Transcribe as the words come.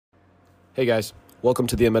Hey guys, welcome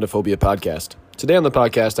to the Emetophobia podcast. Today on the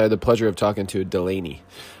podcast, I had the pleasure of talking to Delaney.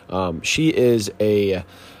 She is a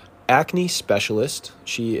acne specialist.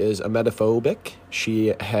 She is emetophobic.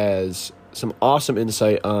 She has some awesome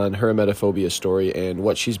insight on her emetophobia story and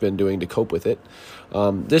what she's been doing to cope with it.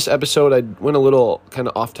 This episode, I went a little kind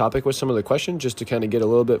of off topic with some of the questions just to kind of get a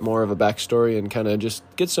little bit more of a backstory and kind of just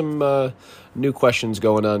get some new questions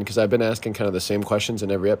going on, because I've been asking kind of the same questions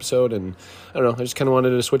in every episode, and I don't know, I just kind of wanted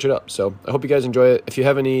to switch it up. So I hope you guys enjoy it. If you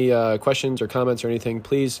have any questions or comments or anything,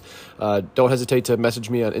 please don't hesitate to message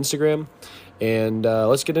me on Instagram, and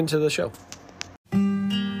let's get into the show.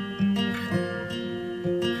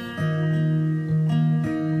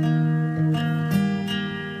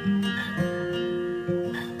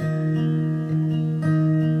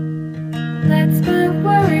 Let's put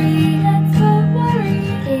worry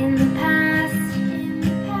in the past,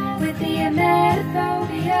 with the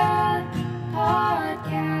Emetophobia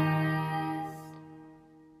podcast.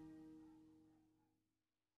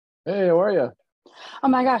 Hey, how are you? Oh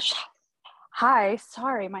my gosh. Hi.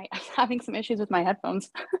 Sorry, I'm having some issues with my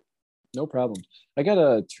headphones. No problem. I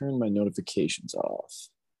gotta turn my notifications off.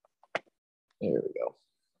 There we go.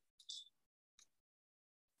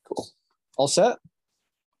 Cool. All set?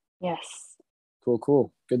 Yes.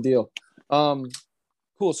 Cool. Good deal.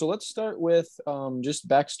 Cool. So let's start with just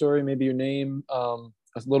backstory, maybe your name, a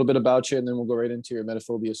little bit about you, and then we'll go right into your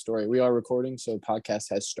emetophobia story. We are recording, so podcast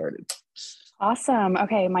has started. Awesome.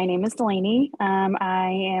 Okay, my name is Delaney. I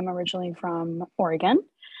am originally from Oregon,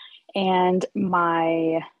 and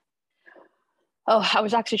I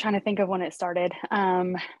was actually trying to think of when it started.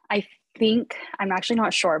 I think, I'm actually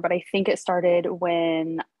not sure, but I think it started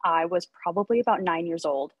when I was probably about 9 years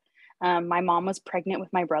old. My mom was pregnant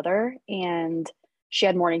with my brother, and she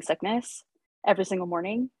had morning sickness every single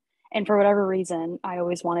morning. And for whatever reason, I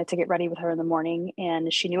always wanted to get ready with her in the morning,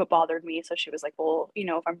 and she knew it bothered me. So she was like, well,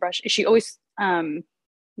 if I'm brushing, she always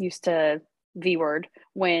used to V-word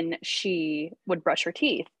when she would brush her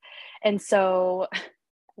teeth. And so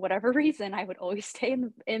whatever reason, I would always stay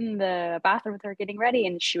in the bathroom with her getting ready,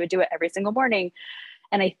 and she would do it every single morning.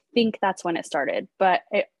 And I think that's when it started. But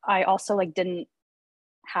I also didn't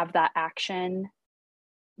have that action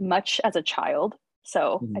much as a child.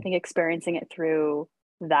 So I think experiencing it through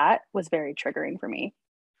that was very triggering for me.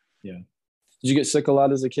 Yeah. Did you get sick a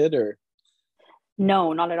lot as a kid, or?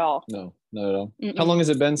 No, not at all. No, not at all. Mm-mm. How long has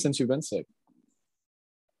it been since you've been sick?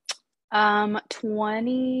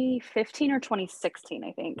 2015 or 2016,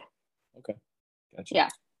 I think. Okay. Gotcha. Yeah.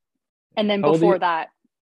 And then How before that.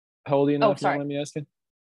 How old are you now? Oh, sorry. Let me ask you.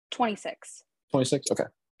 26. 26? Okay.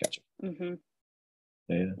 Gotcha. Mm-hmm.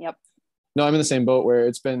 Yeah. Yep. No, I'm in the same boat where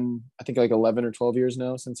it's been, I think, 11 or 12 years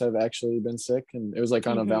now since I've actually been sick. And it was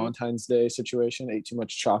on a Valentine's Day situation. I ate too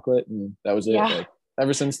much chocolate, and that was it. Yeah.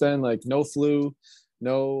 Ever since then, no flu,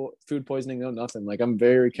 no food poisoning, no nothing. I'm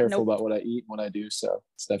very careful about what I eat and what I do. So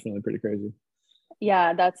it's definitely pretty crazy.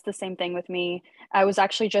 Yeah, that's the same thing with me. I was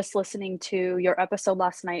actually just listening to your episode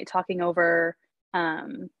last night talking over,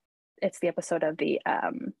 it's the episode of the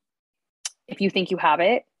If You Think You Have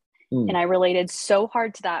It. And I related so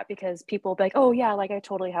hard to that, because people will be like, oh yeah, I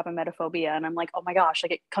totally have emetophobia. And I'm like, oh my gosh,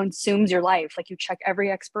 it consumes your life. You check every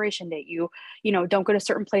expiration date, you don't go to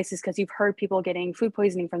certain places because you've heard people getting food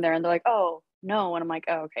poisoning from there. And they're like, oh no. And I'm like,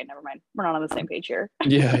 oh, okay, never mind. We're not on the same page here.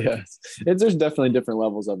 Yeah. There's definitely different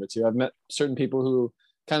levels of it too. I've met certain people who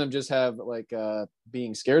kind of just have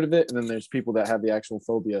being scared of it. And then there's people that have the actual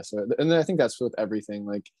phobia. So, and then I think that's with everything,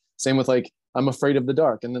 same with I'm afraid of the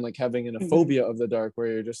dark, and then having a phobia of the dark, where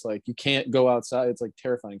you're just you can't go outside. It's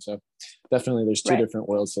terrifying. So definitely there's two different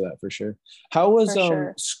worlds to that for sure. How was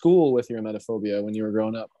school with your emetophobia when you were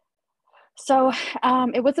growing up? So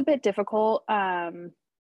it was a bit difficult. I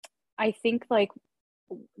think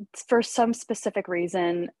for some specific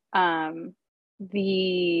reason,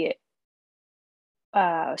 the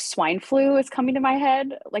swine flu is coming to my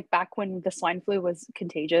head, back when the swine flu was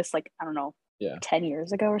contagious, I don't know, 10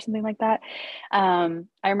 years ago or something like that. I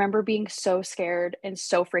remember being so scared and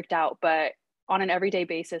so freaked out, but on an everyday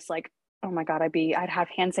basis, oh my God, I'd have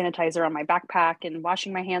hand sanitizer on my backpack and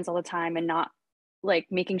washing my hands all the time, and not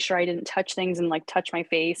making sure I didn't touch things, and touch my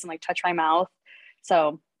face and touch my mouth.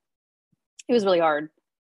 So it was really hard.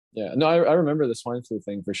 Yeah, no, I remember the swine flu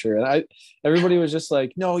thing for sure. And everybody was just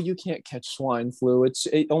no, you can't catch swine flu.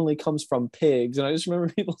 It only comes from pigs. And I just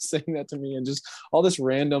remember people saying that to me, and just all this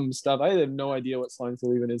random stuff. I have no idea what swine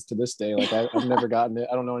flu even is to this day. I've never gotten it.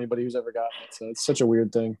 I don't know anybody who's ever gotten it. So it's such a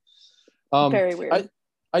weird thing. Very weird.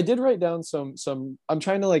 I did write down some, I'm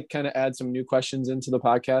trying to kind of add some new questions into the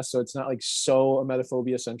podcast, so it's not so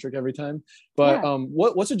emetophobia centric every time. But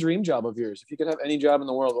what's a dream job of yours? If you could have any job in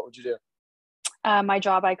the world, what would you do? My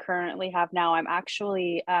job I currently have now, I'm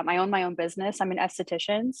actually, I own my own business. I'm an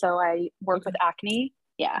esthetician, so I work Okay. with acne.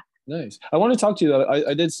 Yeah. Nice. I want to talk to you though.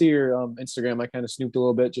 I did see your Instagram. I kind of snooped a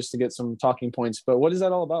little bit just to get some talking points, but what is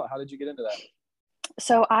that all about? How did you get into that?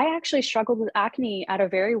 So I actually struggled with acne at a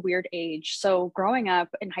very weird age. So growing up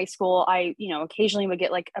in high school, I, occasionally would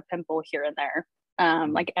get like a pimple here and there,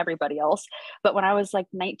 Mhm. like everybody else. But when I was like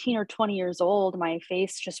 19 or 20 years old, my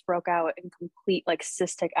face just broke out in complete like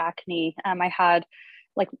cystic acne. I had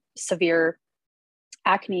like severe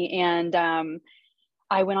acne, and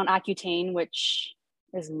I went on Accutane, which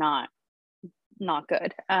is not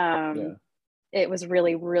good. Yeah. It was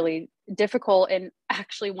really, really difficult. And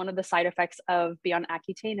actually, one of the side effects of being on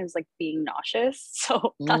Accutane is like being nauseous.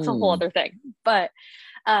 So that's a whole Mm. other thing. But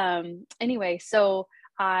anyway, so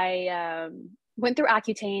I went through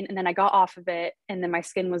Accutane, and then I got off of it. And then my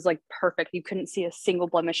skin was like perfect. You couldn't see a single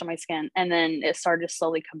blemish on my skin. And then it started to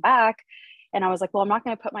slowly come back. And I was like, well, I'm not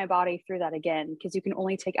going to put my body through that again, because you can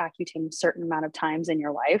only take Accutane a certain amount of times in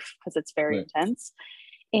your life because it's very Right. intense.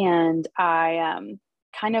 And I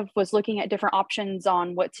kind of was looking at different options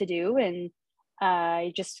on what to do. And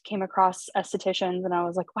I just came across estheticians, and I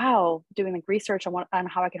was like, wow, doing like research on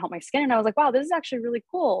how I can help my skin. And I was like, wow, this is actually really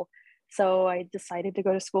cool. So I decided to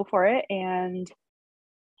go to school for it. And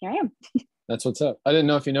here I am. That's what's up. I didn't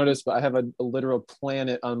know if you noticed, but I have a literal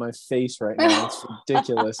planet on my face right now. It's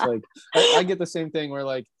ridiculous. Like I get the same thing where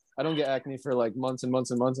like I don't get acne for like months and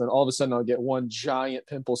months and months, and all of a sudden I'll get one giant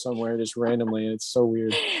pimple somewhere just randomly, and it's so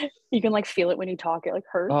weird. You can like feel it when you talk, it like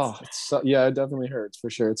hurts. Oh, yeah, it definitely hurts for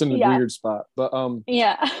sure. It's in a Yeah. weird spot. But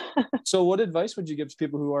Yeah. so what advice would you give to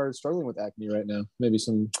people who are struggling with acne right now? Maybe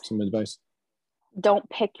some advice. Don't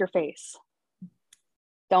pick your face.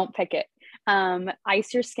 Don't pick it.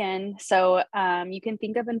 Ice your skin. So you can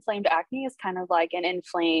think of inflamed acne as kind of like an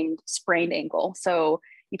inflamed sprained ankle. So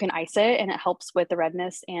you can ice it, and it helps with the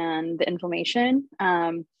redness and the inflammation.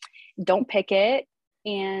 Don't pick it,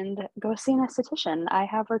 and go see an esthetician. I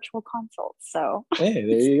have virtual consults. So Hey,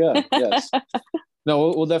 there you go. Yes.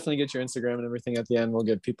 No, we'll definitely get your Instagram and everything at the end. We'll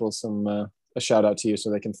give people some a shout out to you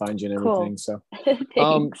so they can find you and cool. everything. So,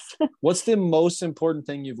 um, Thanks. what's the most important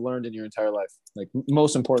thing you've learned in your entire life? Like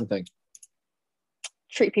most important thing?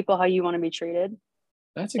 Treat people how you want to be treated.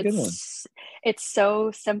 That's a good one. It's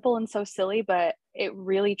so simple and so silly, but it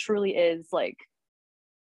really truly is like,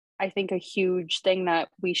 I think, a huge thing that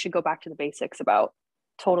we should go back to the basics about.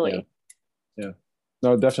 Yeah, Totally. yeah.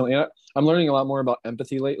 No, definitely. I'm learning a lot more about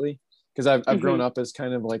empathy lately because I've grown Hmm. up as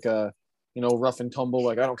kind of like a rough and tumble,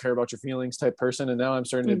 like I don't care about your feelings type person, and now I'm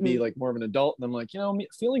starting to be Hmm. like more of an adult, and I'm like,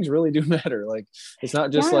 feelings really do matter. Like it's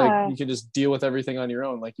not just like Yeah. you can just deal with everything on your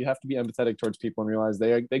own. Like you have to be empathetic towards people and realize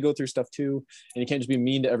they go through stuff too, and you can't just be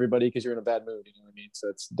mean to everybody because you're in a bad mood. You know what I mean? So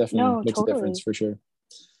it's definitely No, makes a difference totally. for sure.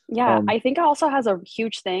 Yeah. Um, I think it also has a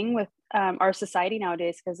huge thing with our society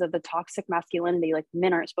nowadays because of the toxic masculinity. Like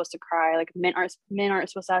men aren't supposed to cry. Like men aren't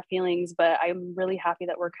supposed to have feelings. But I'm really happy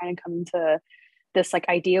that we're kind of coming to this like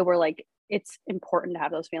idea where like it's important to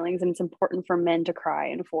have those feelings, and it's important for men to cry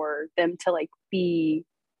and for them to like be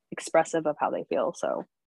expressive of how they feel. So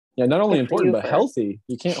yeah, not only good for important you but for, healthy.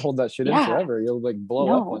 You can't hold that shit in yeah, forever. You'll like blow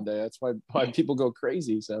up one no. day. That's why people go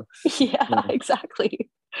crazy. So Yeah, yeah. exactly.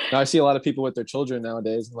 Now I see a lot of people with their children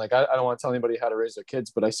nowadays, and like I don't want to tell anybody how to raise their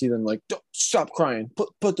kids, but I see them like, don't stop crying,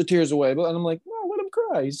 put the tears away. But and I'm like, no, let him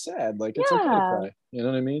cry. He's sad. Like it's okay to Yeah, cry. You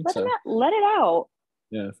know what I mean? So let it out.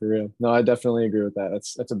 yeah, for real. No, I definitely agree with that.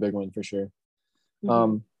 That's a big one for sure. Hmm.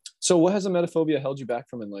 Um, so what has emetophobia held you back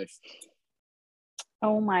from in life?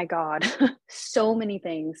 Oh my God. So many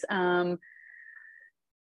things.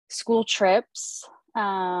 School trips,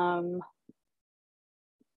 um,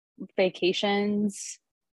 vacations,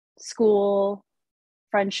 school,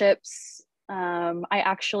 friendships.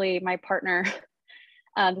 My partner,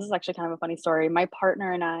 this is actually kind of a funny story. My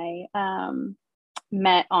partner and I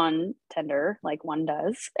met on Tinder, like one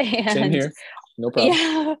does. Same And here. No problem.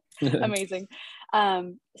 yeah, amazing.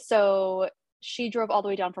 So she drove all the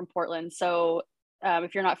way down from Portland. So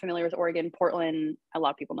if you're not familiar with Oregon, Portland, a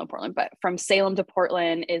lot of people know Portland, but from Salem to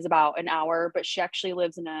Portland is about an hour. But she actually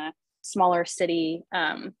lives in a smaller city,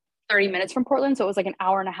 30 minutes from Portland. So it was like an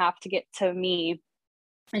hour and a half to get to me.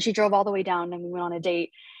 And she drove all the way down, and we went on a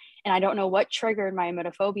date. And I don't know what triggered my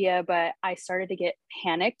emetophobia, but I started to get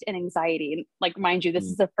panicked and anxiety. And like, mind you, this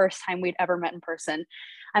Mm. is the first time we'd ever met in person.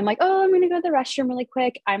 I'm like, oh, I'm going to go to the restroom really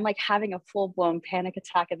quick. I'm like having a full blown panic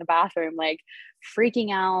attack in the bathroom, like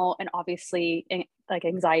freaking out. And obviously, like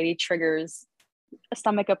anxiety triggers a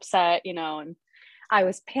stomach upset, and I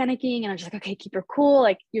was panicking, and I was just like, okay, keep her cool.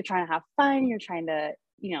 Like, you're trying to have fun. You're trying to,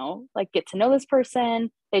 like get to know this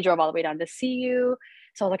person. They drove all the way down to see you.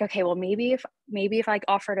 So I was like, okay, well, maybe if I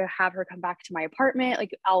offer to have her come back to my apartment,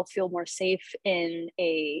 like I'll feel more safe in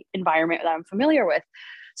a environment that I'm familiar with.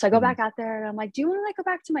 So I go back out there and I'm like, do you want to like go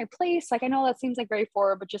back to my place? Like, I know that seems like very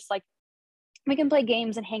forward, but just like we can play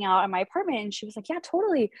games and hang out at my apartment. And she was like, yeah,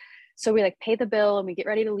 totally. So we like pay the bill and we get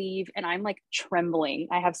ready to leave. And I'm like trembling.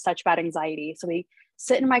 I have such bad anxiety. So we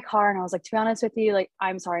sit in my car and I was like, to be honest with you, like,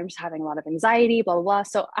 I'm sorry, I'm just having a lot of anxiety, blah, blah, blah.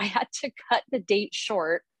 So I had to cut the date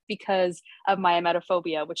short because of my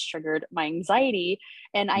emetophobia, which triggered my anxiety.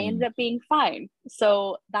 And I ended up being fine.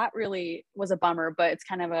 So that really was a bummer, but it's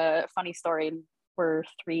kind of a funny story. We're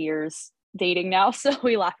 3 years dating now, so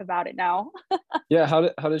we laugh about it now. Yeah. How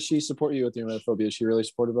does she support you with your emetophobia? Is she really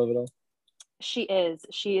supportive of it all? She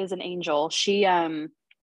is an angel. She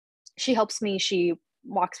helps me. She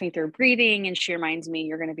walks me through breathing and she reminds me,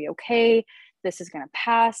 you're going to be okay. This is going to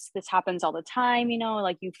pass. This happens all the time. You know,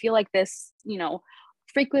 like you feel like this, you know,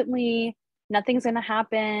 frequently, nothing's going to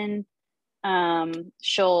happen. I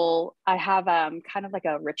have kind of like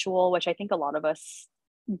a ritual, which I think a lot of us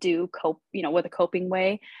do cope, you know, with a coping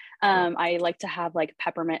way. I like to have like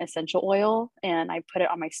peppermint essential oil and I put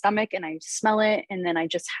it on my stomach and I smell it. And then I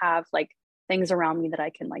just have like things around me that I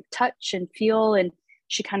can like touch and feel. And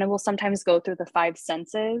she kind of will sometimes go through the 5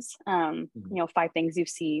 senses, you know, 5 things you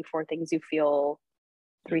see, 4 things you feel,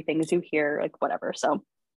 3 things you hear, like whatever. So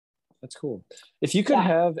that's cool. If you could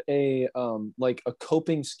have a like a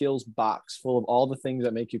coping skills box full of all the things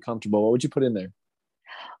that make you comfortable, what would you put in there?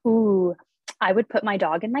 Ooh, I would put my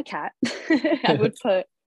dog and my cat. I would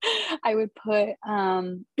put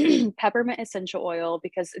peppermint essential oil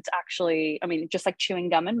because it's actually, I mean, just like chewing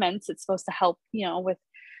gum and mints, it's supposed to help, you know, with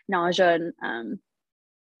nausea and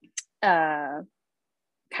kind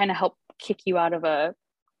of help kick you out of a,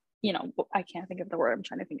 you know, I can't think of the word I'm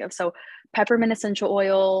trying to think of. So peppermint essential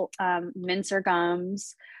oil, mints or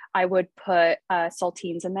gums. I would put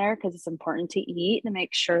saltines in there because it's important to eat to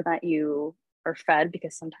make sure that you are fed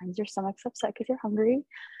because sometimes your stomach's upset because you're hungry.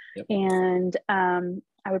 Yep. And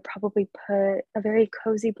I would probably put a very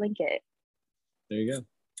cozy blanket. There you go.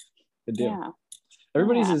 Good deal. Yeah.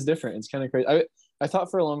 Everybody's is different. It's kind of crazy. I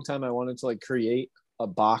thought for a long time I wanted to like create a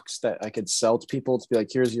box that I could sell to people to be like,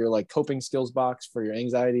 here's your like coping skills box for your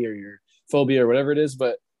anxiety or your phobia or whatever it is.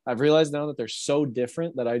 But I've realized now that they're so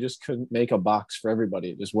different that I just couldn't make a box for everybody.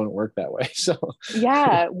 It just wouldn't work that way. So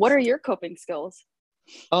yeah. What are your coping skills?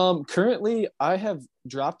 Currently I have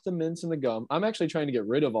dropped the mints and the gum. I'm actually trying to get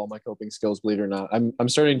rid of all my coping skills, believe it or not. I'm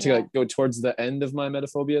starting to like go towards the end of my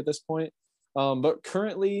emetophobia at this point. But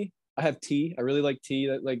currently I have tea. I really like tea.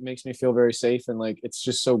 That like makes me feel very safe and like it's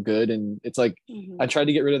just so good. And it's like I tried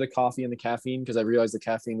to get rid of the coffee and the caffeine because I realized the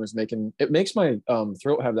caffeine was makes my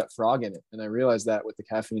throat have that frog in it. And I realized that with the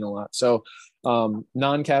caffeine a lot. So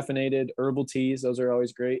non-caffeinated herbal teas, those are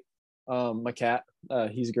always great. My cat,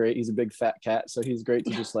 he's great. He's a big fat cat, so he's great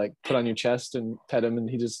to just like put on your chest and pet him, and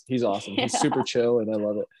he's awesome. He's super chill, and I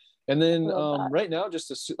love it. And then right now,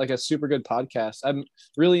 just a super good podcast. I'm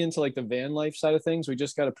really into like the van life side of things. We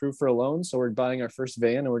just got approved for a loan, so we're buying our first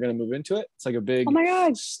van, and we're going to move into it. It's like a big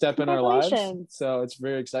step in our lives, so it's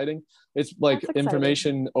very exciting. It's like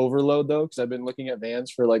information overload though, because I've been looking at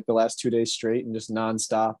vans for like the last 2 days straight and just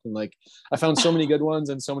nonstop. And like I found so many good ones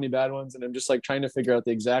and so many bad ones, and I'm just like trying to figure out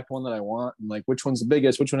the exact one that I want and like which one's the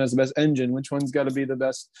biggest, which one has the best engine, which one's got to be the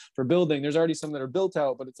best for building. There's already some that are built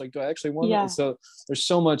out, but it's like, do I actually want it? So there's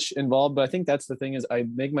so much involved. But I think that's the thing is I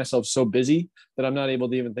make myself so busy that I'm not able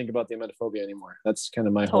to even think about the emetophobia anymore. That's kind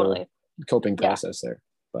of my whole coping process there.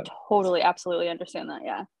 But totally, absolutely understand that.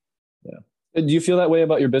 Yeah. Do you feel that way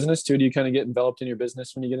about your business too? Do you kind of get enveloped in your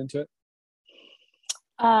business when you get into it?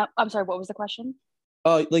 I'm sorry, what was the question?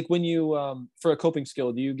 Like when you, for a coping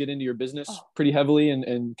skill, do you get into your business pretty heavily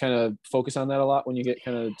and kind of focus on that a lot when you get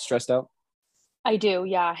kind of stressed out? I do.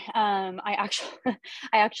 Yeah. I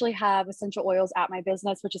actually have essential oils at my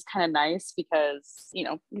business, which is kind of nice because, you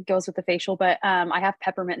know, it goes with the facial, but I have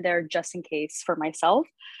peppermint there just in case for myself.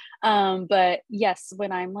 But yes,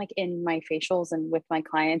 when I'm like in my facials and with my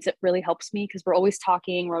clients, it really helps me because we're always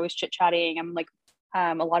talking, we're always chit-chatting. I'm like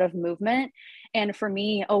a lot of movement. And for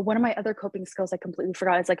me, one of my other coping skills I completely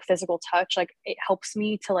forgot is like physical touch. Like it helps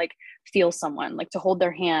me to like feel someone, like to hold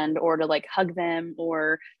their hand or to like hug them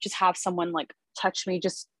or just have someone like touch me,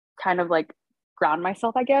 just kind of like ground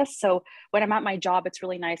myself, I guess. So when I'm at my job, it's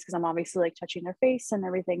really nice because I'm obviously like touching their face and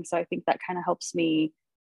everything. So I think that kind of helps me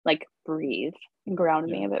like breathe and ground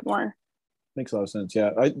me a bit more. Makes a lot of sense.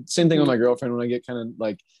 Yeah. Same thing with my girlfriend when I get kind of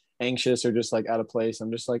like anxious or just like out of place.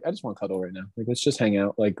 I'm just like, I just want to cuddle right now. Like, let's just hang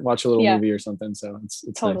out, like watch a little movie or something. So it's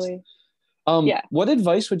totally nice. What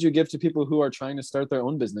advice would you give to people who are trying to start their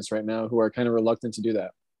own business right now, who are kind of reluctant to do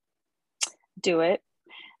that? Do it.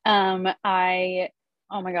 Oh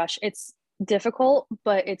my gosh, it's difficult,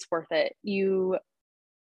 but it's worth it. You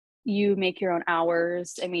make your own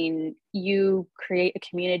hours. I mean, you create a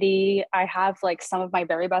community. I have like some of my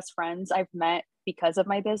very best friends I've met because of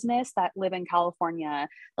my business that live in California,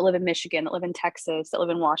 that live in Michigan, that live in Texas, that live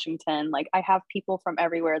in Washington. Like I have people from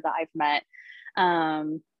everywhere that I've met.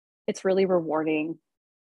 It's really rewarding,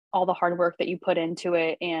 all the hard work that you put into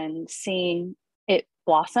it and seeing it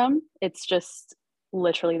blossom. It's just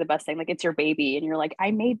literally the best thing. Like it's your baby and you're like,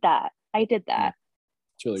 I made that. I did that.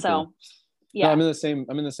 It's really So cool. yeah. No, I'm in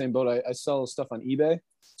the same boat. I sell stuff on eBay,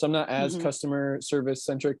 so I'm not as customer service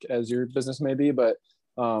centric as your business may be, but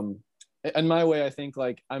in my way, I think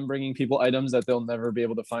like I'm bringing people items that they'll never be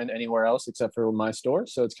able to find anywhere else except for my store.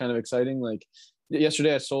 So it's kind of exciting. Like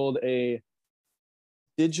yesterday I sold a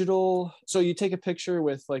digital, so you take a picture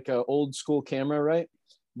with like a old school camera, right?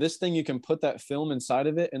 This thing, you can put that film inside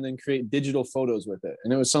of it and then create digital photos with it.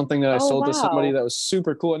 And it was something that I sold to somebody that was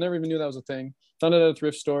super cool. I never even knew that was a thing. Found it at a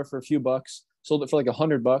thrift store for a few bucks, sold it for like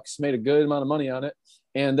 $100, made a good amount of money on it.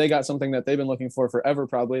 And they got something that they've been looking for forever,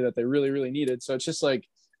 probably, that they really, really needed. So it's just like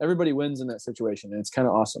everybody wins in that situation. And it's kind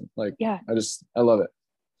of awesome. Like, Yeah, I love it.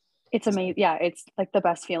 it's amazing. Yeah, it's like the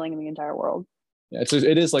best feeling in the entire world. Yeah,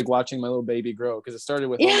 it is like watching my little baby grow, because it started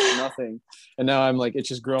with almost nothing, and now I'm like, it's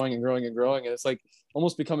just growing and growing and growing, and it's like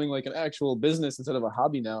almost becoming like an actual business instead of a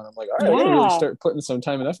hobby now. And I'm like, all right, I gotta really start putting some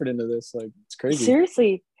time and effort into this. Like, it's crazy.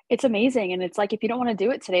 Seriously, it's amazing. And it's like, if you don't want to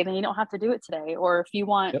do it today, then you don't have to do it today. Or if you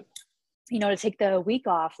want, to take the week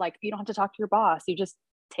off, like you don't have to talk to your boss. You just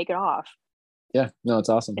take it off. Yeah, no, it's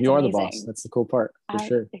awesome. You are the boss. That's the cool part, for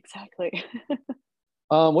sure. Exactly.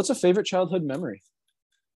 What's a favorite childhood memory?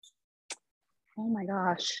 Oh my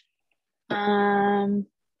gosh.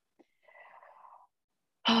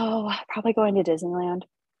 Probably going to Disneyland.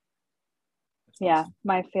 Yeah, awesome.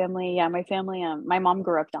 my family, my mom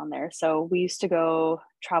grew up down there. So we used to go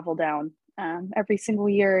travel down every single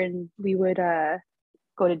year, and we would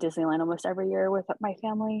go to Disneyland almost every year with my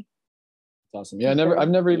family. That's awesome. Yeah, I've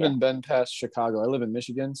never even been past Chicago. I live in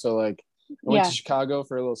Michigan, so like I went to Chicago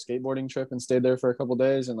for a little skateboarding trip and stayed there for a couple of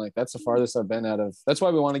days, and like that's the farthest I've been out of. That's why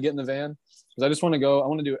we want to get in the van, because I just want to go. I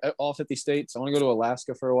want to do all 50 states. I want to go to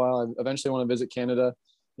Alaska for a while. I eventually want to visit Canada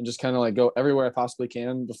and just kind of like go everywhere I possibly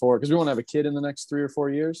can before, because we want to have a kid in the next 3 or 4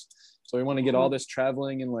 years. So we want to get all this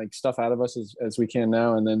traveling and like stuff out of us as we can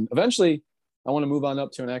now, and then eventually I want to move on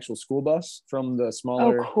up to an actual school bus from the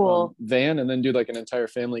smaller van, and then do like an entire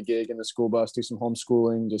family gig in the school bus, do some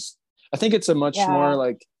homeschooling. Just, I think it's a much more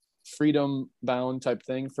like freedom bound type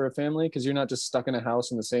thing for a family, because you're not just stuck in a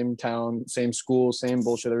house in the same town, same school, same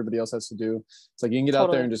bullshit everybody else has to do. It's like you can get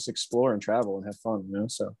out there and just explore and travel and have fun,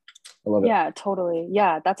 So I love it. Yeah, totally.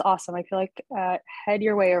 Yeah, that's awesome. I feel like head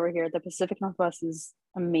your way over here. The Pacific Northwest is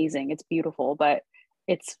amazing. It's beautiful, but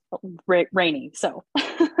it's rainy. So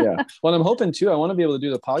yeah. Well, I'm hoping too, I want to be able to do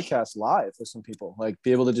the podcast live with some people, like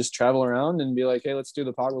be able to just travel around and be like, hey, let's do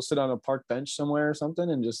the pod. We'll sit on a park bench somewhere or something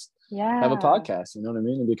and just have a podcast. You know what I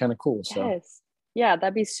mean? It'd be kind of cool. So yeah,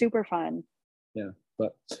 that'd be super fun. Yeah.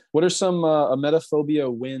 But what are some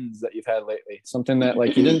emetophobia wins that you've had lately? Something that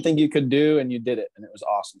like you didn't think you could do and you did it and it was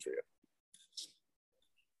awesome for you.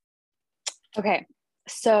 Okay.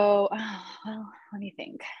 So, well, let me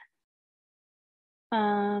think.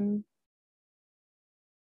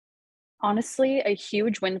 Honestly, a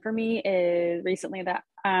huge win for me is recently that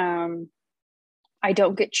I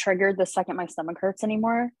don't get triggered the second my stomach hurts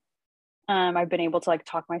anymore. I've been able to like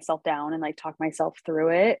talk myself down and like talk myself through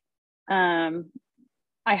it.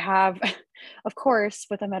 I have, of course,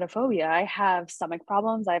 with emetophobia, I have stomach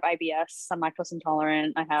problems. I have IBS. I'm lactose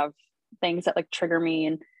intolerant. I have things that like trigger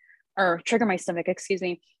me or trigger my stomach, excuse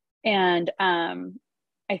me. And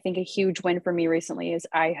I think a huge win for me recently is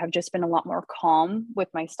I have just been a lot more calm with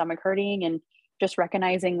my stomach hurting and just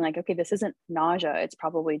recognizing like, okay, this isn't nausea. It's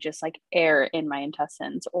probably just like air in my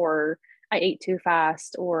intestines, or I ate too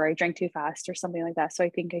fast, or I drank too fast, or something like that. So I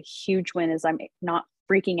think a huge win is I'm not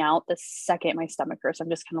freaking out the second my stomach hurts. I'm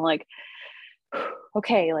just kind of like,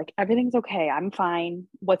 okay, like everything's okay. I'm fine.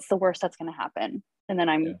 What's the worst that's going to happen? And then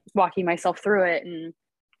I'm walking myself through it, and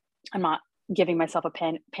I'm not giving myself a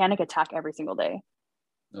panic attack every single day.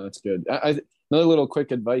 Oh, that's good. Another little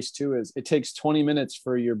quick advice too is it takes 20 minutes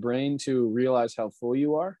for your brain to realize how full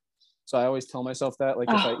you are. So I always tell myself that, like,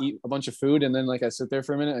 if I eat a bunch of food and then like I sit there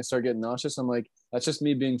for a minute, I start getting nauseous. I'm like, that's just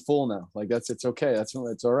me being full now. Like it's okay. It's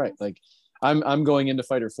all right. Like I'm going into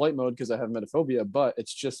fight or flight mode because I have emetophobia, but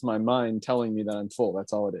it's just my mind telling me that I'm full.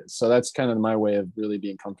 That's all it is. So that's kind of my way of really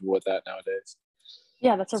being comfortable with that nowadays.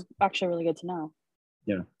 Yeah, that's actually really good to know.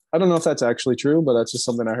 Yeah. I don't know if that's actually true, but that's just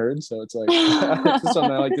something I heard. So it's like, it's just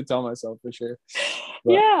something I like to tell myself for sure.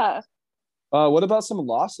 But, Yeah. what about some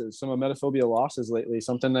losses, some emetophobia losses lately?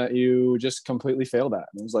 Something that you just completely failed at.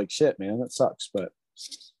 And it was like, shit, man, that sucks. But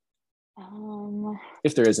Um,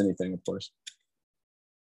 if there is anything, of course.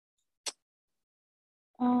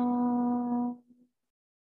 um,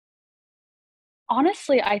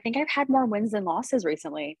 Honestly, I think I've had more wins than losses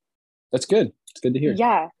recently. That's good. It's good to hear.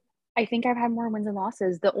 Yeah, I think I've had more wins than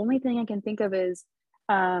losses. The only thing I can think of is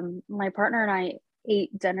my partner and I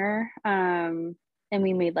ate dinner and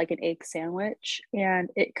we made like an egg sandwich and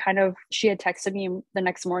it kind of she had texted me the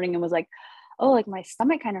next morning and was like, "Oh, like my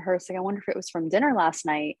stomach kind of hurts. Like I wonder if it was from dinner last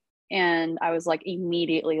night." And I was like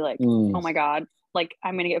immediately like, Mm, "Oh my God, like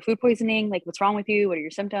I'm gonna get food poisoning. Like what's wrong with you? What are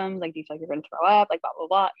your symptoms? Like do you feel like you're gonna throw up? Like blah blah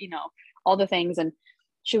blah, all the things." And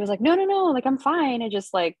she was like, "No, no, no, like I'm fine. It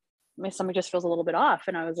just like my stomach just feels a little bit off."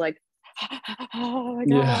 And I was like, oh my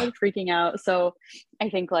yeah. God, freaking out. So I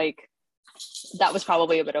think like that was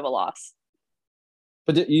probably a bit of a loss.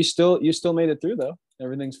 But you still made it through though.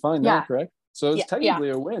 Everything's fine now, Yeah. correct? So it's Yeah. Yeah. technically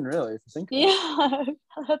a win, really, if you think about it.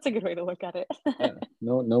 Yeah. That's a good way to look at it. Yeah,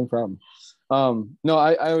 no problem. No,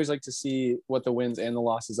 I always like to see what the wins and the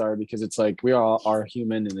losses are because it's like we all are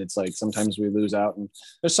human and it's like sometimes we lose out and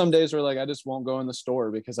there's some days where like I just won't go in the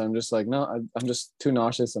store because I'm just like no I'm just too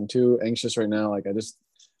nauseous, I'm too anxious right now, like I just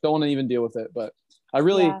don't want to even deal with it. But I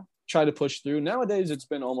really Yeah. try to push through. Nowadays it's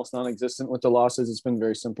been almost non-existent with the losses. It's been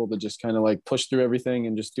very simple to just kind of like push through everything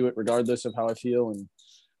and just do it regardless of how I feel. And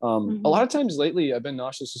a Mm-hmm. lot of times lately, I've been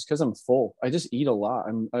nauseous just because I'm full. I just eat a lot.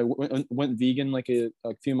 I went vegan like a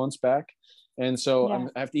few months back, and so Yeah.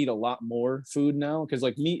 I have to eat a lot more food now because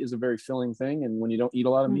like meat is a very filling thing, and when you don't eat a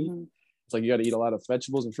lot of meat, Mm-hmm. it's like you got to eat a lot of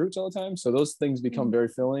vegetables and fruits all the time. So those things become Mm-hmm. very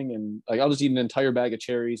filling, and like I'll just eat an entire bag of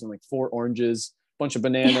cherries and like 4 oranges, bunch of Yeah.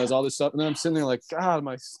 bananas, all this stuff, and then I'm sitting there like, God,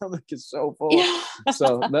 my stomach is so full. Yeah.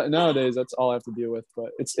 So nowadays, that's all I have to deal with.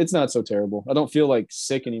 But it's not so terrible. I don't feel like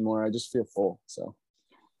sick anymore. I just feel full. So.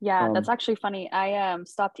 Yeah, that's Um, actually funny. I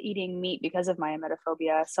stopped eating meat because of my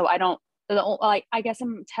emetophobia. So I don't like I guess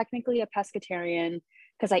I'm technically a pescatarian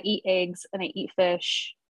because I eat eggs and I eat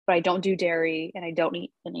fish, but I don't do dairy and I don't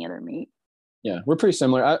eat any other meat. Yeah, we're pretty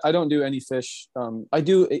similar. I don't do any fish. I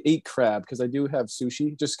do eat crab because I do have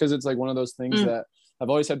sushi, just because it's like one of those things Mm. that I've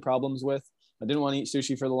always had problems with. I didn't want to eat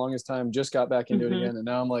sushi for the longest time, just got back into it Mm-hmm. again. And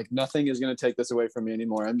now I'm like, nothing is going to take this away from me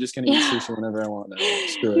anymore. I'm just going to eat Yeah. sushi whenever I want now. Like,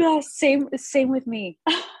 screw it. Yeah, same with me.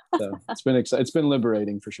 So it's been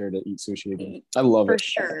liberating for sure to eat sushi again. I love For it.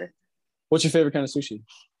 sure. What's your favorite kind of sushi?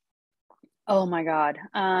 Oh my God.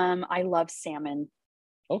 I love salmon.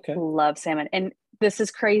 Okay. Love salmon. And this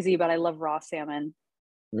is crazy, but I love raw salmon.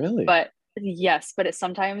 Really? But yes, but it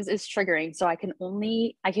sometimes is triggering. So I can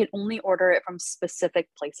only order it from specific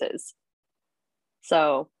places.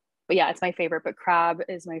 So, but yeah, it's my favorite. But crab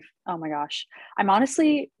is oh my gosh. I'm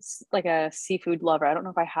honestly like a seafood lover. I don't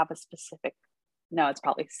know if I have a specific, no, it's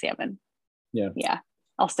probably salmon. Yeah. Yeah,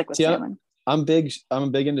 I'll stick with See, salmon. I'm big.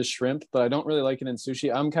 I'm big into shrimp, but I don't really like it in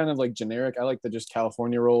sushi. I'm kind of like generic. I like the just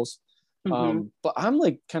California rolls. Hmm. But I'm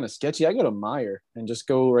like kind of sketchy. I go to Meyer and just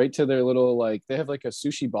go right to their little like they have like a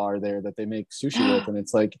sushi bar there that they make sushi with, and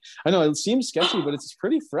it's like I know it seems sketchy, but it's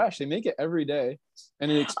pretty fresh. They make it every day,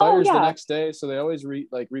 and it Oh expires the yeah, next day, so they always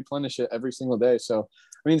replenish it every single day. So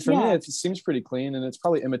I mean, for me, yeah, it seems pretty clean, and it's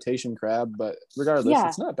probably imitation crab, but regardless, yeah.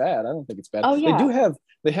 it's not bad. I don't think it's bad. Oh They do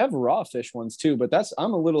yeah. have raw fish ones too, but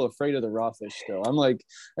I'm a little afraid of the raw fish still. I'm like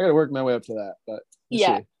I got to work my way up to that, but we'll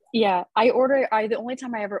Yeah. see. Yeah. The only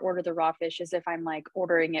time I ever order the raw fish is if I'm like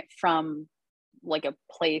ordering it from like a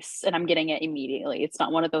place and I'm getting it immediately. It's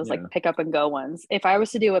not one of those like Yeah. pick up and go ones. If I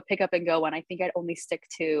was to do a pick up and go one, I think I'd only stick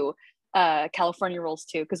to California rolls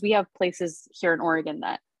too, because we have places here in Oregon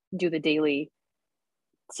that do the daily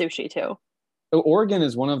sushi too. Oregon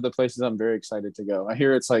is one of the places I'm very excited to go. I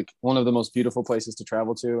hear it's like one of the most beautiful places to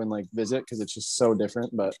travel to and like visit because it's just so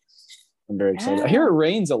different, but I'm very excited. I hear Yeah. it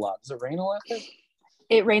rains a lot. Does it rain a lot there?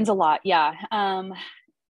 It rains a lot. Yeah.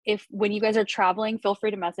 If when you guys are traveling, feel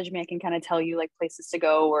free to message me. I can kind of tell you like places to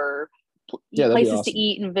go or Yeah, that'd be places to awesome.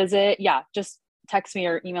 eat and visit. Yeah, just text me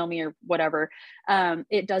or email me or whatever.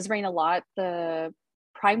 It does rain a lot. The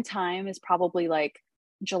prime time is probably like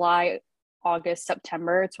July, August,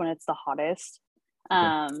 September. It's when it's the hottest.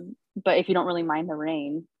 Okay. But if you don't really mind the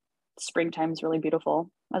rain, springtime is really beautiful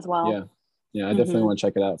as well. Yeah. Yeah, I definitely Hmm. want to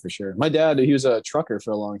check it out for sure. My dad, he was a trucker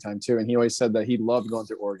for a long time too, and he always said that he loved going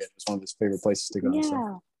through Oregon. It's one of his favorite places to go. So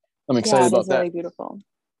Yeah. I'm Yeah, excited it is about that. really beautiful.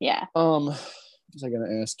 Yeah. What was I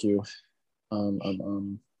gonna ask you? Um, um,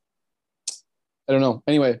 um, I don't know.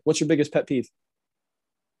 Anyway, what's your biggest pet peeve?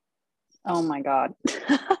 Oh my God.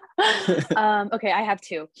 Okay, I have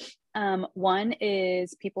two. One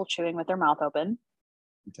is people chewing with their mouth open.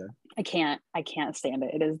 Okay. I can't stand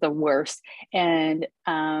it. It is the worst. And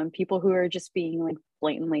people who are just being like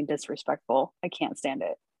blatantly disrespectful. I can't stand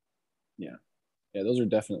it. Yeah. Yeah, those are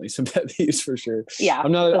definitely some pet peeves for sure. Yeah, I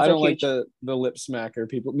those are don't like huge. the lip smacker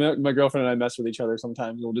people. My girlfriend and I mess with each other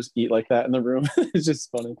sometimes. We'll just eat like that in the room. It's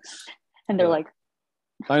just funny. And they're But like,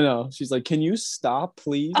 I know. She's like, "Can you stop,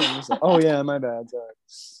 please?" I'm just like, "Oh yeah, my bad.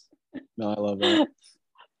 Sorry." No, I love that.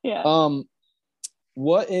 yeah.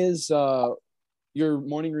 What is your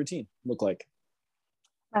morning routine look like?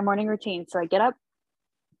 My morning routine. So I get up,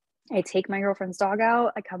 I take my girlfriend's dog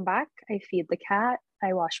out, I come back, I feed the cat,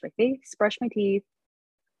 I wash my face, brush my teeth,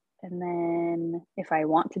 and then if I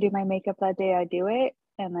want to do my makeup that day, I do it.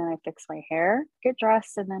 And then I fix my hair, get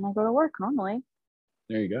dressed, and then I go to work normally.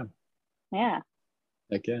 There you go. Yeah.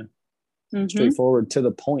 Heck yeah. Mm-hmm. Straightforward to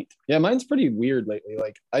the point. Yeah, mine's pretty weird lately.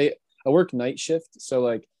 Like I work night shift, so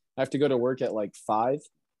like I have to go to work at like 5,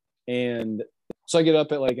 and so I get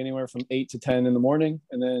up at like anywhere from 8 to 10 in the morning,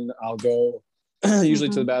 and then I'll go usually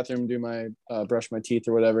to the bathroom, do my brush my teeth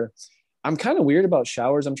or whatever. I'm kind of weird about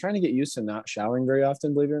showers. I'm trying to get used to not showering very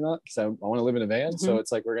often, believe it or not, because I want to live in a van. So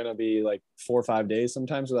it's like we're gonna be like 4 or 5 days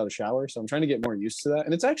sometimes without a shower. So I'm trying to get more used to that,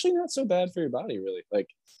 and it's actually not so bad for your body, really. Like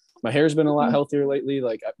my hair's been a lot healthier lately.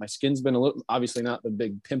 Like my skin's been a little, obviously not the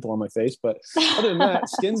big pimple on my face, but other than that,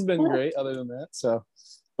 skin's been great. Other than that, so,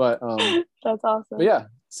 but That's awesome. but yeah.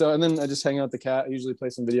 So and then I just hang out with the cat. I usually play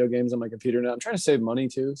some video games on my computer now. I'm trying to save money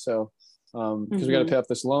too, so because we got to pay off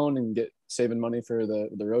this loan and get saving money for the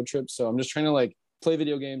road trip. So I'm just trying to like play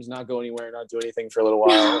video games, not go anywhere, not do anything for a little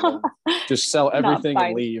while, and then just sell everything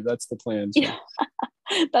and leave. That's the plan. So. Yeah.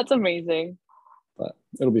 That's amazing. But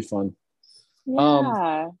it'll be fun.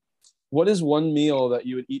 Yeah. What is one meal that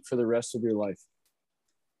you would eat for the rest of your life?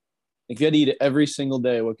 If you had to eat it every single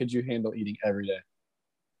day, what could you handle eating every day?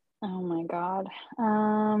 Oh my God.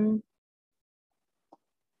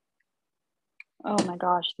 Oh my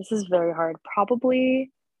gosh, this is very hard.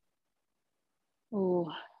 Ooh,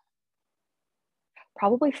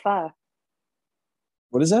 probably pho.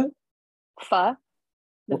 What is that? Pho,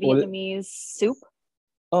 the What Vietnamese soup.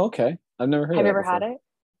 oh, okay. I've never heard Have of you that ever had before. it?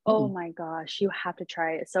 Oh my gosh, you have to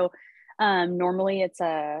try it. So, normally it's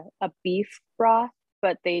a beef broth,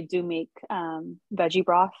 but they do make veggie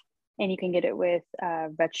broth, and you can get it with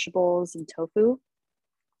vegetables and tofu.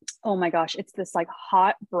 Oh my gosh, it's this like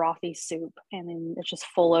hot brothy soup, and then it's just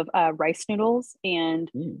full of rice noodles and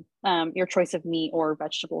your choice of meat or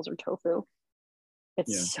vegetables or tofu.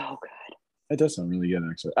 It's Yeah. so good. It does sound really good,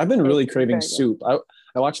 actually. I've been really craving very good. soup.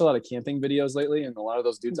 I watch a lot of camping videos lately, and a lot of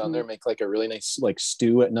those dudes on there make like a really nice like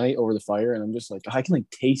stew at night over the fire, and I'm just like, I can like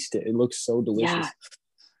taste it. It looks so delicious. Yeah.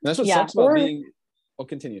 And that's what Yeah. sucks about being. Oh,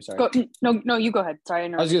 continue. Sorry. No, you go ahead. Sorry,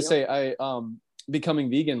 I was gonna say becoming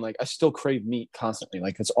vegan, like I still crave meat constantly.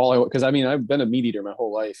 Like it's all because I mean I've been a meat eater my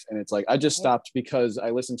whole life, and it's like I just stopped because I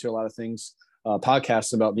listened to a lot of things,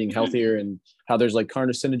 podcasts about being healthier and how there's like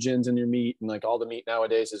carcinogens in your meat, and like all the meat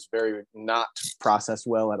nowadays is very not processed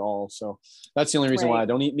well at all. So that's the only reason why I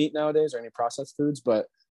don't eat meat nowadays or any processed foods. But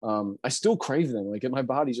I still crave them. Like my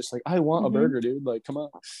body's just like I want a burger, dude. Like come on.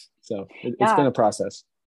 So it's been a process.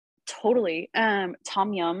 Totally.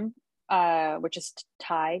 Tom Yum, which is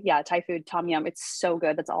Thai. Yeah, Thai food, Tom Yum. It's so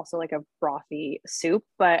good. That's also like a brothy soup,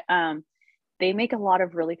 but they make a lot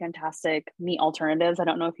of really fantastic meat alternatives. I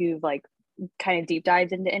don't know if you've like kind of deep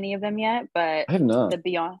dived into any of them yet, but I have not. the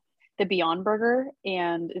Beyond Burger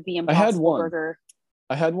and the Impossible Burger.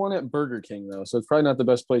 I had one at Burger King though, so it's probably not the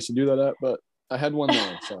best place to do that at, but I had one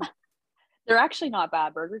there. So they're actually not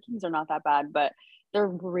bad. Burger Kings are not that bad, but they're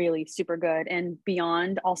really super good. And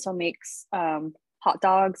Beyond also makes hot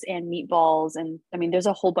dogs and meatballs, and I mean, there's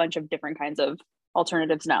a whole bunch of different kinds of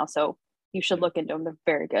alternatives now. So you should look into them. They're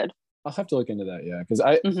very good. I'll have to look into that, yeah, because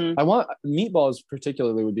I want meatballs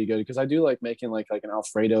particularly would be good because I do like making like an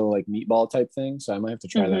Alfredo like meatball type thing, so I might have to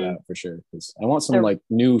try that out for sure because I want some like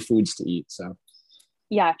new foods to eat. So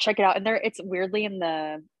yeah, check it out. And it's weirdly in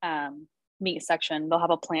the meat section. They'll have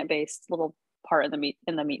a plant-based little part in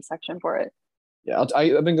the meat section for it. Yeah,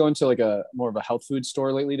 I've been going to like a more of a health food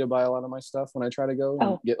store lately to buy a lot of my stuff when I try to go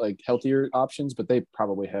and get like healthier options, but they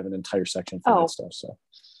probably have an entire section for that stuff. So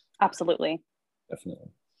absolutely, definitely.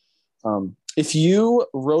 If you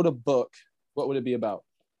wrote a book, what would it be about?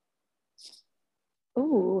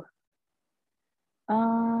 Ooh.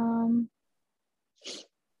 Oh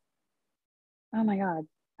my God,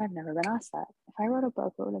 I've never been asked that. If I wrote a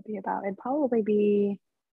book, what would it be about? It'd probably be,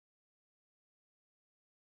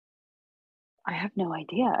 I have no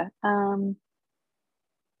idea.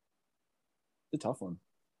 It's a tough one.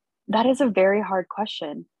 That is a very hard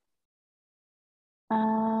question.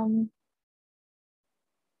 Um,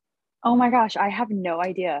 oh my gosh, I have no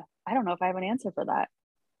idea. I don't know if I have an answer for that.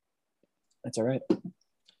 That's all right.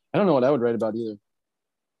 I don't know what I would write about either.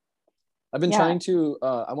 I've been Yeah. trying to,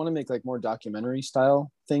 I want to make like more documentary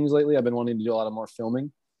style things lately. I've been wanting to do a lot of more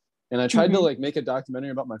filming. And I tried to Mhm. like make a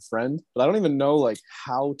documentary about my friend, but I don't even know like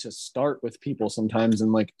how to start with people sometimes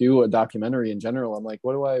and like do a documentary in general. I'm like,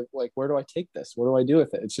 what do I like? Where do I take this? What do I do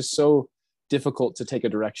with it? It's just so difficult to take a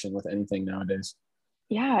direction with anything nowadays.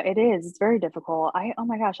 Yeah, it is. It's very difficult. Oh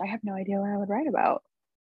my gosh, I have no idea what I would write about.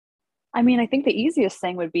 I mean, I think the easiest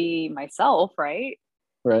thing would be myself, right?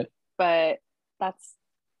 Right. But that's,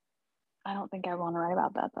 I don't think I want to write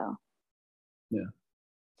about that though. Yeah.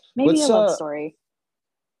 Maybe a Let's love story.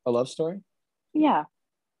 a love story. Yeah.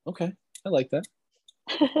 Okay. I like that.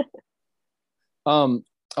 Um,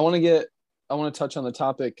 I want to get, I want to touch on the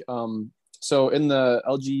topic. So in the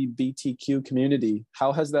LGBTQ community,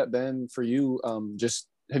 how has that been for you? Just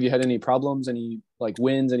have you had any problems, any like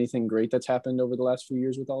wins, anything great that's happened over the last few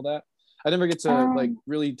years with all that? I never get to like Um,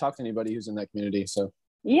 really talk to anybody who's in that community. So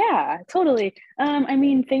yeah, totally. I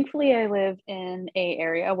mean, thankfully I live in a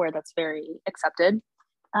area where that's very accepted.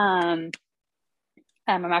 Um,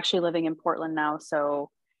 I'm actually living in Portland now, so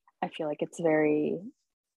I feel like it's very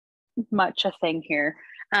much a thing here.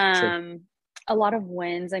 sure. A lot of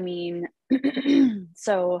wins. I mean,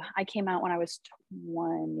 so I came out when I was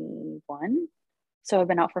 21. So I've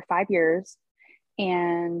been out for 5 years.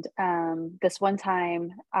 And this one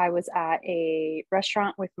time I was at a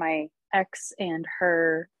restaurant with my ex and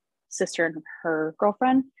her sister and her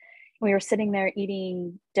girlfriend. We were sitting there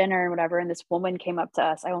eating dinner and whatever. And this woman came up to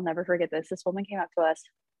us. I will never forget this. This woman came up to us.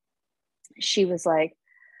 She was like,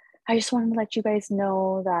 I just wanted to let you guys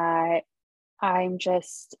know that I'm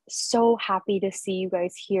just so happy to see you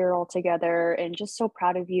guys here all together and just so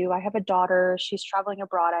proud of you. I have a daughter. She's traveling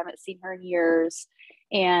abroad. I haven't seen her in years.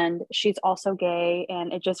 And she's also gay.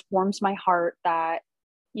 And it just warms my heart that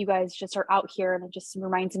you guys just are out here. And it just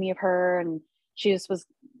reminds me of her. And she just was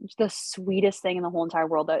the sweetest thing in the whole entire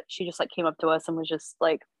world, that she just like came up to us and was just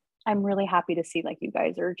like, I'm really happy to see like you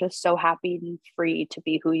guys are just so happy and free to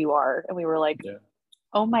be who you are. And we were like, Yeah.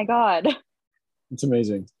 oh my God. It's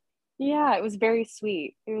amazing. Yeah, it was very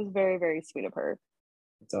sweet. It was very, very sweet of her.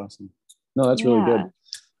 That's awesome. No, that's really Yeah.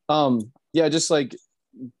 good. Yeah, just like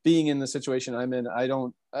being in the situation I'm in,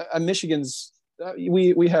 Michigan's,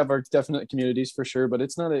 we have our definite communities for sure, but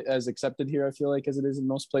it's not as accepted here, I feel like, as it is in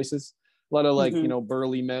most places. A lot of like, Hmm.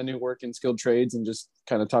 burly men who work in skilled trades and just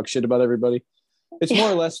kind of talk shit about everybody. It's more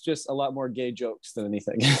or Yeah. less just a lot more gay jokes than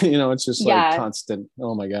anything. It's just like Yeah, constant.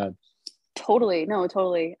 Oh my God. totally. No,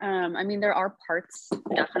 totally. I mean, there are parts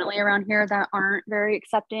definitely around here that aren't very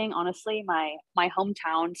accepting. Honestly, my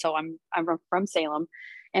hometown, so I'm from Salem,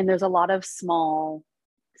 and there's a lot of small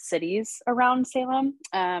cities around Salem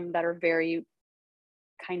that are very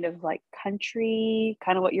kind of like country,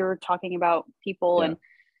 kind of what you're talking about, people. Yeah.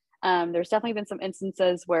 And there's definitely been some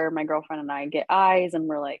instances where my girlfriend and I get eyes and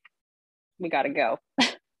we're like, we gotta go.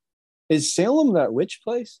 Is Salem that witch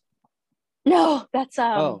place? No,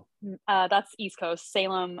 Oh, that's East Coast.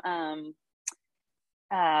 Salem, um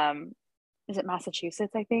is it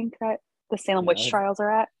Massachusetts, I think, that the Salem yeah. witch trials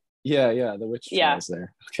are at? Yeah. The witch Yeah. trials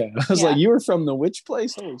there. Okay. I was like, Yeah. you were from the witch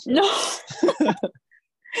place? Holy shit. No.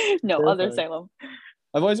 No, other Terrifying. Salem.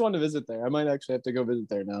 I've always wanted to visit there. I might actually have to go visit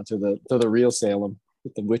there now to the real Salem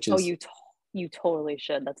with the Oh, witches. you totally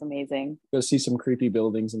should. That's amazing. Go see some creepy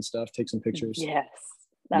buildings and stuff. Take some pictures. Yes.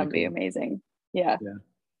 That Be would be cool. amazing. Yeah. Yeah.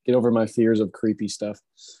 Get over my fears of creepy stuff.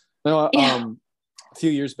 No, Yeah. a few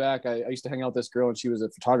years back, I used to hang out with this girl and she was a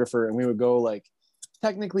photographer, and we would go like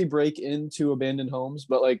technically break into abandoned homes,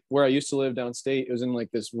 but like where I used to live downstate, it was in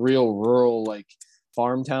like this real rural like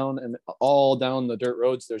farm town, and all down the dirt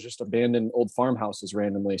roads there's just abandoned old farmhouses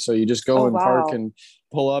randomly. So you just go Oh, and park wow. and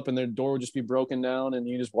pull up, and their door would just be broken down, and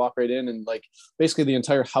you just walk right in, and like basically the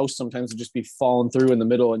entire house sometimes would just be fallen through in the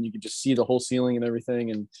middle, and you could just see the whole ceiling and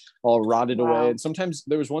everything, and all rotted away. Wow. And sometimes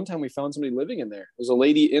there was one time we found somebody living in there. There was a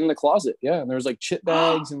lady in the closet. Yeah. And there was like chip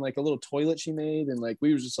bags and like a little toilet she made, and like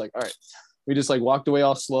we was just like, all right. We just like walked away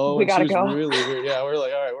all slow, We and she gotta was go. really weird. Yeah, we're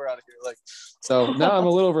like, all right, we're out of here. Like, so now I'm a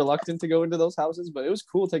little reluctant to go into those houses, but it was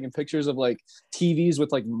cool taking pictures of like TVs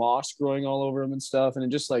with like moss growing all over them and stuff. And it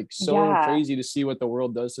just like so Yeah. crazy to see what the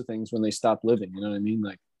world does to things when they stop living. You know what I mean?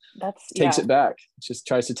 Like, takes Yeah. it back. It just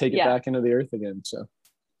tries to take it Yeah. back into the earth again. So,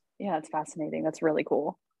 Yeah, it's fascinating. That's really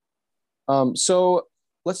cool. so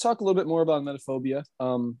let's talk a little bit more about emetophobia.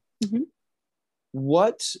 Mhm.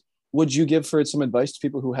 What would you give for some advice to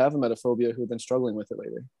people who have emetophobia who have been struggling with it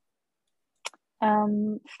lately?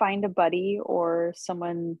 Find a buddy or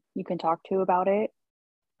someone you can talk to about it.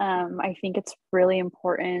 I think it's really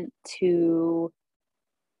important to,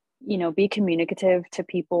 be communicative to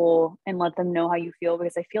people and let them know how you feel,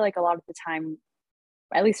 because I feel like a lot of the time,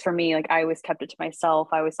 at least for me, like I always kept it to myself.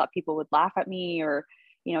 I always thought people would laugh at me or,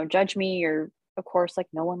 judge me, or of course, like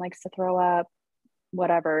no one likes to throw up,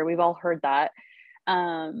 whatever. We've all heard that.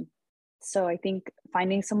 So I think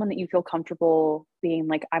finding someone that you feel comfortable being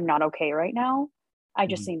like, I'm not okay right now. I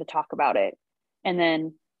just need to talk about it. And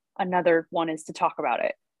then another one is to talk about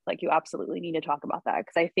it. Like you absolutely need to talk about that.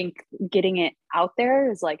 Because I think getting it out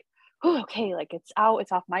there is like, oh, okay, like it's out,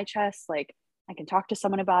 it's off my chest. Like I can talk to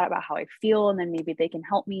someone about it, about how I feel, and then maybe they can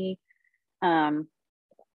help me. I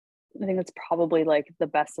think that's probably like the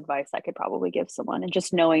best advice I could probably give someone, and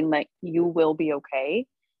just knowing that you will be okay.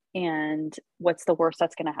 And what's the worst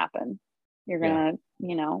that's going to happen? You're going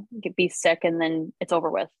to, be sick, and then it's over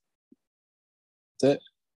with. That's it.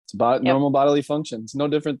 It's about normal bodily function. It's no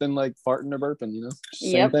different than like farting or burping,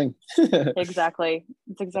 same thing. Exactly.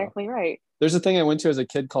 It's exactly right. There's a thing I went to as a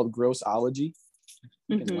kid called grossology.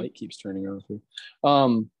 Light keeps turning on through.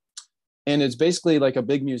 And it's basically like a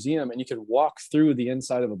big museum, and you could walk through the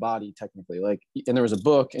inside of a body technically. And there was a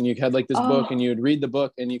book, and you had like this book, and you would read the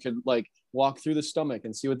book, and you could like walk through the stomach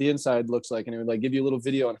and see what the inside looks like. And it would like give you a little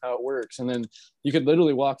video on how it works. And then you could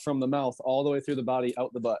literally walk from the mouth all the way through the body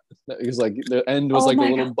out the butt. It was like the end was like a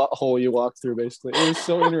little butthole you walked through basically. It was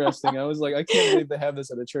so interesting. I was like, I can't believe they have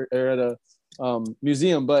this at a church or at a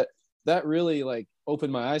museum. But that really like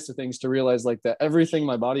opened my eyes to things, to realize like that everything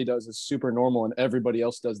my body does is super normal, and everybody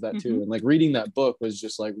else does that too. And like reading that book was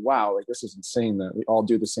just like, wow, like this is insane that we all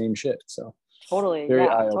do the same shit. So totally, very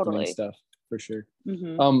eye-opening stuff for sure.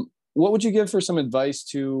 What would you give for some advice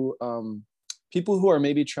to people who are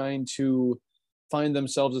maybe trying to find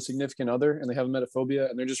themselves a significant other, and they have emetophobia,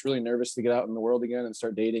 and they're just really nervous to get out in the world again and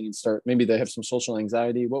start dating and maybe they have some social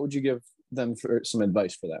anxiety? What would you give them for some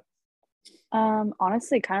advice for that?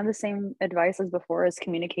 Honestly, kind of the same advice as before, is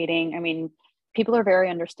communicating. I mean, people are very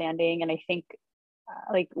understanding, and I think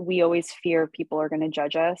like we always fear people are going to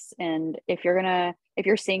judge us. And if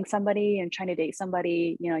you're seeing somebody and trying to date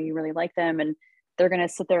somebody, you really like them, and they're going to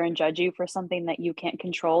sit there and judge you for something that you can't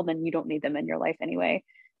control, then you don't need them in your life anyway.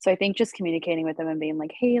 So I think just communicating with them and being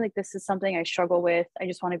like, hey, like this is something I struggle with. I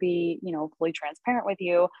just want to be, fully transparent with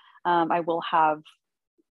you. I will have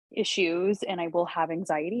issues, and I will have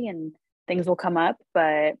anxiety, and things will come up,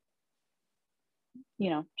 but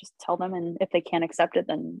just tell them. And if they can't accept it,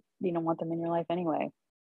 then you don't want them in your life anyway.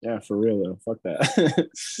 Yeah, for real though. Fuck that.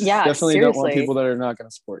 Yeah, definitely seriously. Don't want people that are not going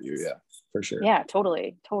to support you. Yeah, for sure. Yeah,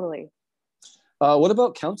 totally. What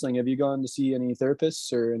about counseling? Have you gone to see any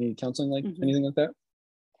therapists or any counseling, like anything like that?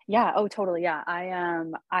 Yeah. Oh, totally. Yeah. I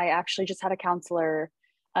actually just had a counselor.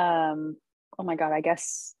 Oh my God, I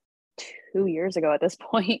guess 2 years ago at this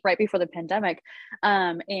point, right before the pandemic.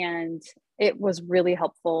 And it was really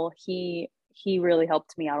helpful. He really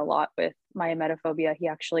helped me out a lot with my emetophobia. He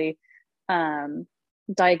actually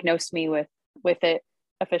diagnosed me with it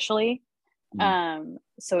officially.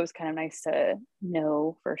 So it was kind of nice to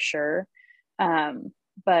know for sure.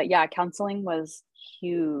 But yeah, counseling was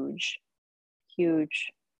huge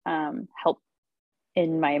help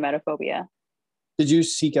in my emetophobia. Did you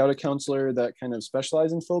seek out a counselor that kind of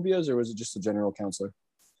specialized in phobias, or was it just a general counselor?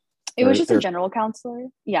 It was just a general counselor.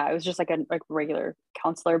 Yeah, it was just like a regular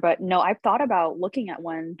counselor. But no, I've thought about looking at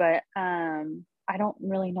one, but I don't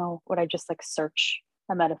really know. Would I just like search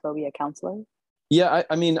emetophobia counselor? Yeah,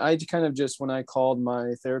 I mean, I kind of just, when I called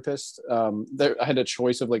my therapist, I had a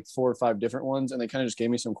choice of like 4 or 5 different ones, and they kind of just gave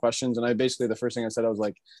me some questions. And I basically, the first thing I said, I was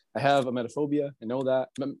like, I have emetophobia. I know that.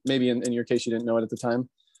 Maybe in your case, you didn't know it at the time.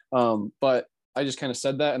 But I just kind of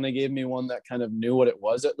said that, and they gave me one that kind of knew what it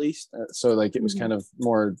was at least. So like it was kind of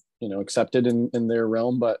more, accepted in their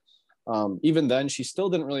realm. But even then, she still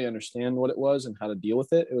didn't really understand what it was and how to deal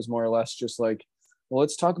with it. It was more or less just like, well,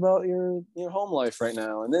 let's talk about your home life right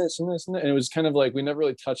now, and this and this and that. And it was kind of like we never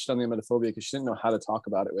really touched on the emetophobia because she didn't know how to talk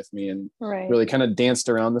about it with me, and really kind of danced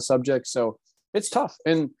around the subject. So it's tough.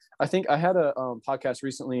 And I think I had a podcast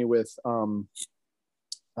recently with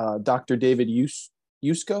Dr. David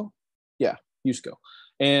Yusko. Yeah, Yusko.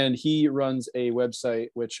 And he runs a website,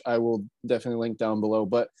 which I will definitely link down below.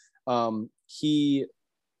 But he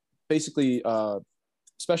basically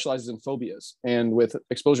specializes in phobias and with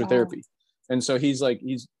exposure therapy. And so he's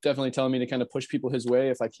definitely telling me to kind of push people his way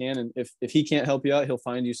if I can. And if he can't help you out, he'll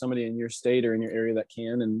find you somebody in your state or in your area that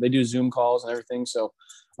can. And they do Zoom calls and everything. So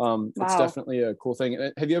it's definitely a cool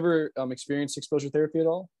thing. Have you ever experienced exposure therapy at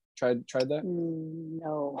all? Tried that?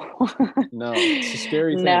 No. No, it's a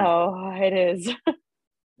scary thing. No, it is.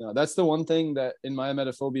 No, that's the one thing that in my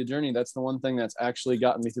emetophobia journey, that's the one thing that's actually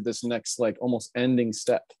gotten me to this next, like almost ending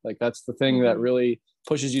step. Like that's the thing that really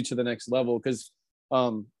pushes you to the next level. Cause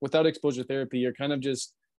without exposure therapy, you're kind of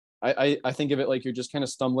just, I think of it like you're just kind of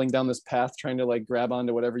stumbling down this path, trying to like grab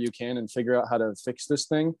onto whatever you can and figure out how to fix this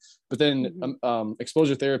thing. But then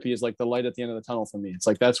exposure therapy is like the light at the end of the tunnel for me. It's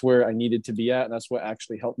like, that's where I needed to be at. And that's what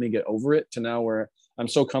actually helped me get over it to now where I'm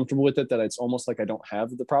so comfortable with it that it's almost like I don't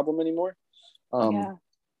have the problem anymore.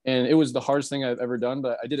 And it was the hardest thing I've ever done,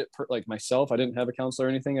 but I did it like myself. I didn't have a counselor or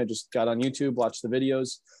anything. I just got on YouTube, watched the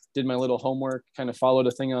videos, did my little homework, kind of followed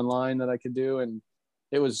a thing online that I could do. And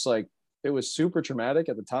it was super traumatic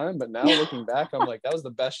at the time, but now looking back, I'm like, that was the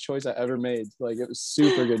best choice I ever made. Like it was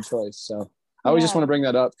super good choice. So I always just want to bring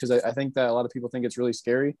that up because I think that a lot of people think it's really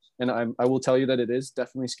scary. And I will tell you that it is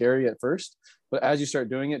definitely scary at first, but as you start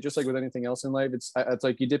doing it, just like with anything else in life, it's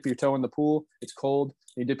like you dip your toe in the pool, it's cold,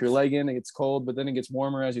 you dip your leg in, it gets cold, but then it gets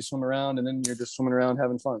warmer as you swim around and then you're just swimming around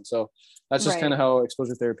having fun. So that's just kind of how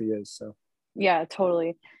exposure therapy is. So. Yeah,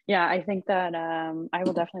 totally. Yeah. I think that I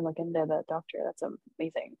will definitely look into the doctor. That's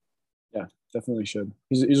amazing. Yeah, definitely should.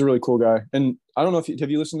 He's a really cool guy. And I don't know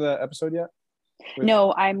have you listened to that episode yet?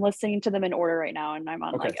 No, I'm listening to them in order right now, and I'm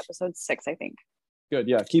on like episode 6, I think. Good,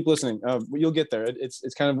 yeah. Keep listening. You'll get there.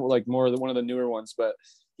 It's kind of like more one of the newer ones, but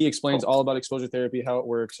he explains all about exposure therapy, how it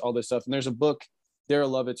works, all this stuff. And there's a book. Dara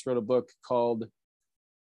Lovitz wrote a book called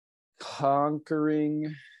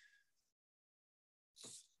Conquering.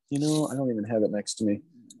 I don't even have it next to me.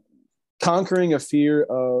 Conquering a Fear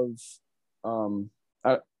of.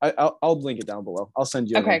 I'll link it down below. I'll send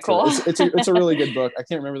you. Okay, cool. It's a really good book. I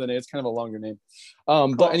can't remember the name. It's kind of a longer name.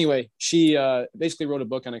 Cool. But anyway, she basically wrote a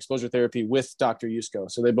book on exposure therapy with Dr. Yusko.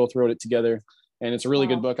 So they both wrote it together, and it's a really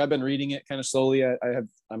good book. I've been reading it kind of slowly.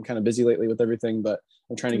 I'm kind of busy lately with everything, but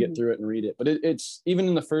I'm trying to get through it and read it. But it's even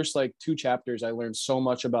in the first like 2 chapters, I learned so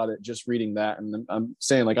much about it just reading that. And I'm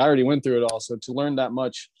saying like I already went through it all, so to learn that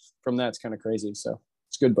much from that's kind of crazy. So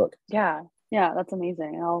it's a good book. Yeah, that's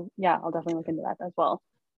amazing. I'll definitely look into that as well.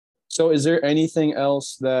 So is there anything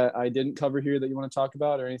else that I didn't cover here that you want to talk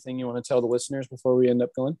about or anything you want to tell the listeners before we end up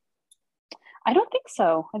going? I don't think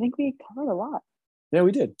so. I think we covered a lot. Yeah,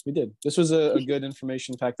 we did. This was a good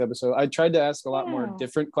information-packed episode. I tried to ask a lot more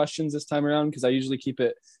different questions this time around because I usually keep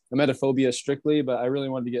it emetophobia strictly, but I really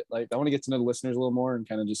wanted to I want to get to know the listeners a little more and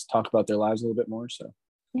kind of just talk about their lives a little bit more. So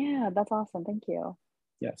yeah, that's awesome. Thank you.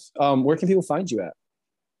 Yes. Where can people find you at?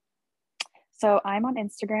 So I'm on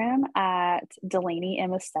Instagram at Delaney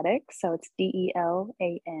M Aesthetics. So it's DelaneyM,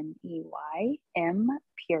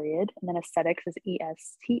 period. And then aesthetics is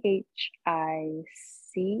ESTHICS.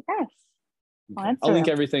 Okay. I'll link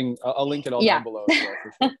everything. I'll link it all down below as well,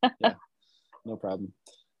 for sure. Yeah, no problem.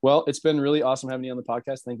 Well, it's been really awesome having you on the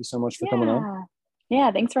podcast. Thank you so much for coming on.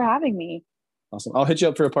 Yeah, thanks for having me. Awesome. I'll hit you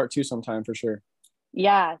up for a part 2 sometime for sure.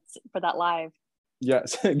 Yeah, for that live.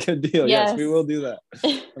 Yes, good deal. Yes, we will do that.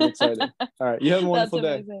 I'm excited. All right, you have a wonderful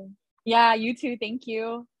day. Yeah, you too. Thank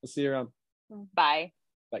you. We'll see you around. Bye.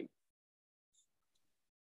 Bye.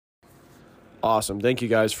 Awesome. Thank you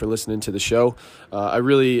guys for listening to the show. I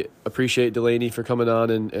really appreciate Delaney for coming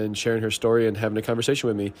on and sharing her story and having a conversation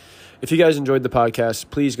with me. If you guys enjoyed the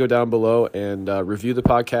podcast, please go down below and review the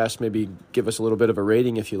podcast. Maybe give us a little bit of a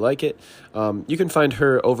rating if you like it. You can find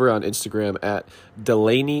her over on Instagram at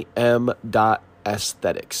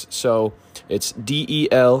DelaneyM.aesthetics. So it's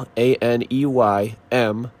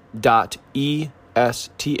DelaneyM.aesthetics.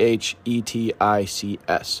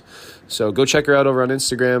 So go check her out over on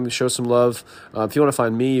Instagram, show some love. If you want to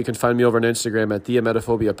find me, you can find me over on Instagram at the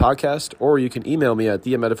Emetophobia Podcast, or you can email me at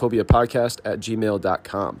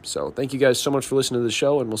theemetophobiapodcast@gmail.com. So thank you guys so much for listening to the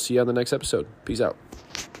show, and we'll see you on the next episode. Peace out.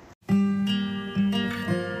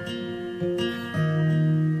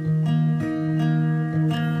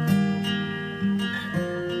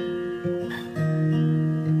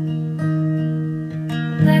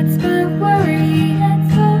 Let's put worry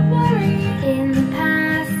in the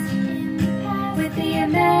past with the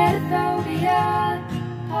emetophobia.